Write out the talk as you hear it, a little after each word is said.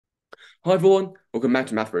Hi everyone, welcome back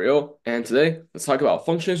to Math for Real, and today let's talk about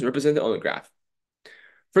functions represented on a graph.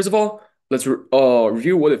 First of all, let's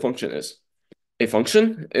review what a function is. A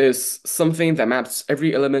function is something that maps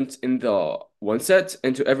every element in the one set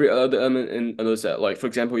into every other element in another set. Like for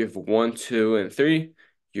example, you have 1, 2, and 3.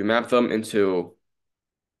 You map them into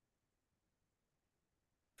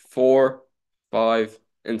 4, 5,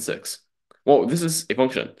 and 6. Well, this is a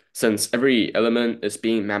function since every element is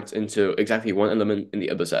being mapped into exactly one element in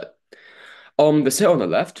the other set. The set on the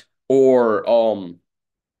left, or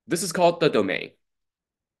this is called the domain.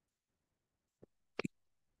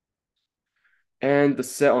 And the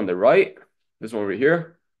set on the right, this one over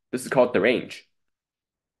here, this is called the range.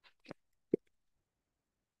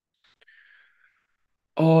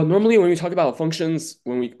 Normally when we talk about functions,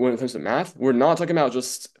 when it comes to math, we're not talking about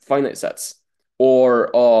just finite sets.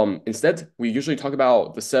 Or instead, we usually talk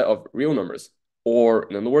about the set of real numbers. Or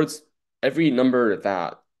in other words, every number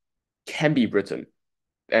that can be written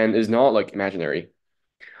and is not like imaginary.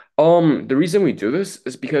 The reason we do this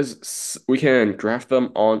is because we can graph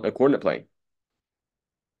them on a coordinate plane.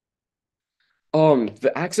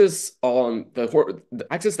 The axis on the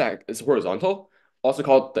axis that is horizontal, also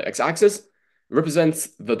called the x-axis, represents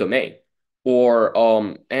the domain,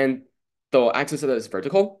 or and the axis that is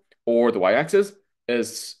vertical, or the y-axis,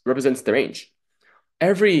 is represents the range.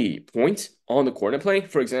 Every point on the coordinate plane,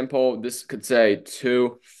 for example, this could say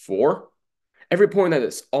 2, 4. Every point that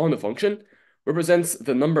is on the function represents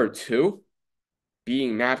the number 2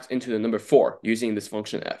 being mapped into the number 4 using this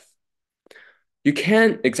function f. You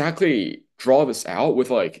can't exactly draw this out with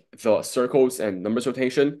like the circles and numbers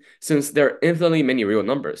rotation since there are infinitely many real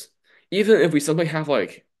numbers. Even if we simply have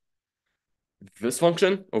like this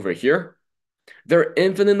function over here, there are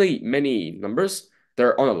infinitely many numbers that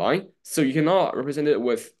are on a line, so you cannot represent it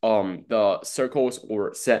with the circles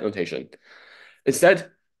or set notation. Instead,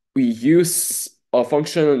 we use a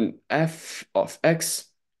function f of x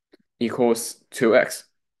equals 2x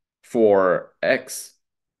for x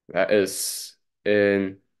that is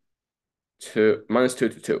in 2 minus 2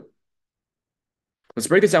 to 2. Let's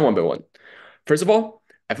break this down one by one. First of all,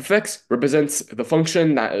 f of x represents the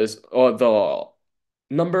function that is the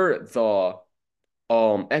number the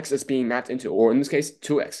x is being mapped into, or in this case,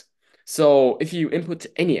 2x. So if you input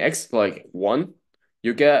any x, like 1,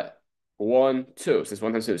 you get 1, 2. Since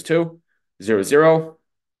 1 times 2 is 2, 0, 0.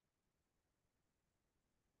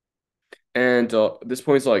 And this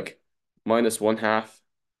point is like minus 1 half,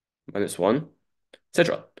 minus 1,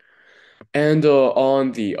 etc. And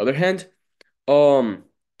on the other hand, um,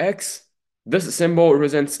 x, this symbol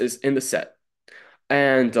represents is in the set.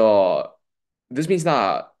 And this means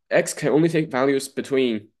that x can only take values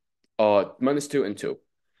between minus 2 and 2.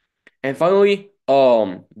 And finally,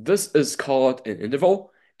 this is called an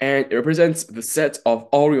interval, and it represents the set of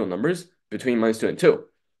all real numbers between minus 2 and 2.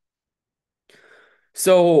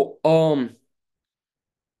 So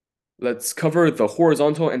let's cover the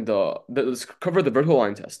horizontal and let's cover the vertical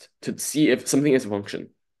line test to see if something is a function.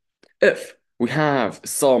 If we have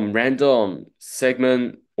some random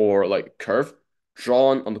segment or like curve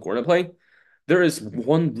drawn on the coordinate plane, there is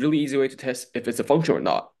one really easy way to test if it's a function or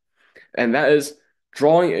not. And that is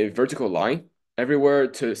drawing a vertical line everywhere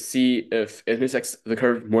to see if it intersects the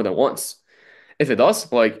curve more than once. If it does,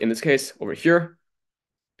 like in this case over here,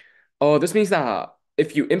 this means that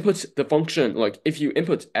if you input the function, like if you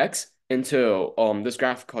input x into this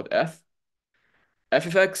graph called f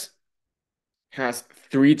of x has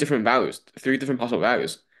three different values, three different possible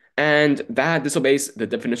values, and that disobeys the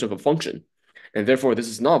definition of a function, and therefore this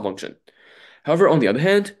is not a function. However, on the other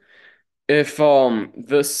hand, if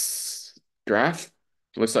this graph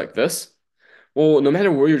looks like this, well, no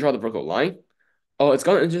matter where you draw the vertical line, it's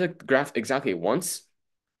gonna intersect the graph exactly once,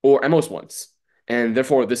 or at most once, and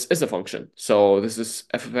therefore this is a function. So this is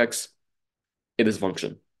f of x, it is a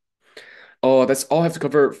function. That's all I have to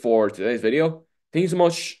cover for today's video. Thank you so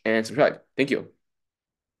much, and subscribe. Thank you.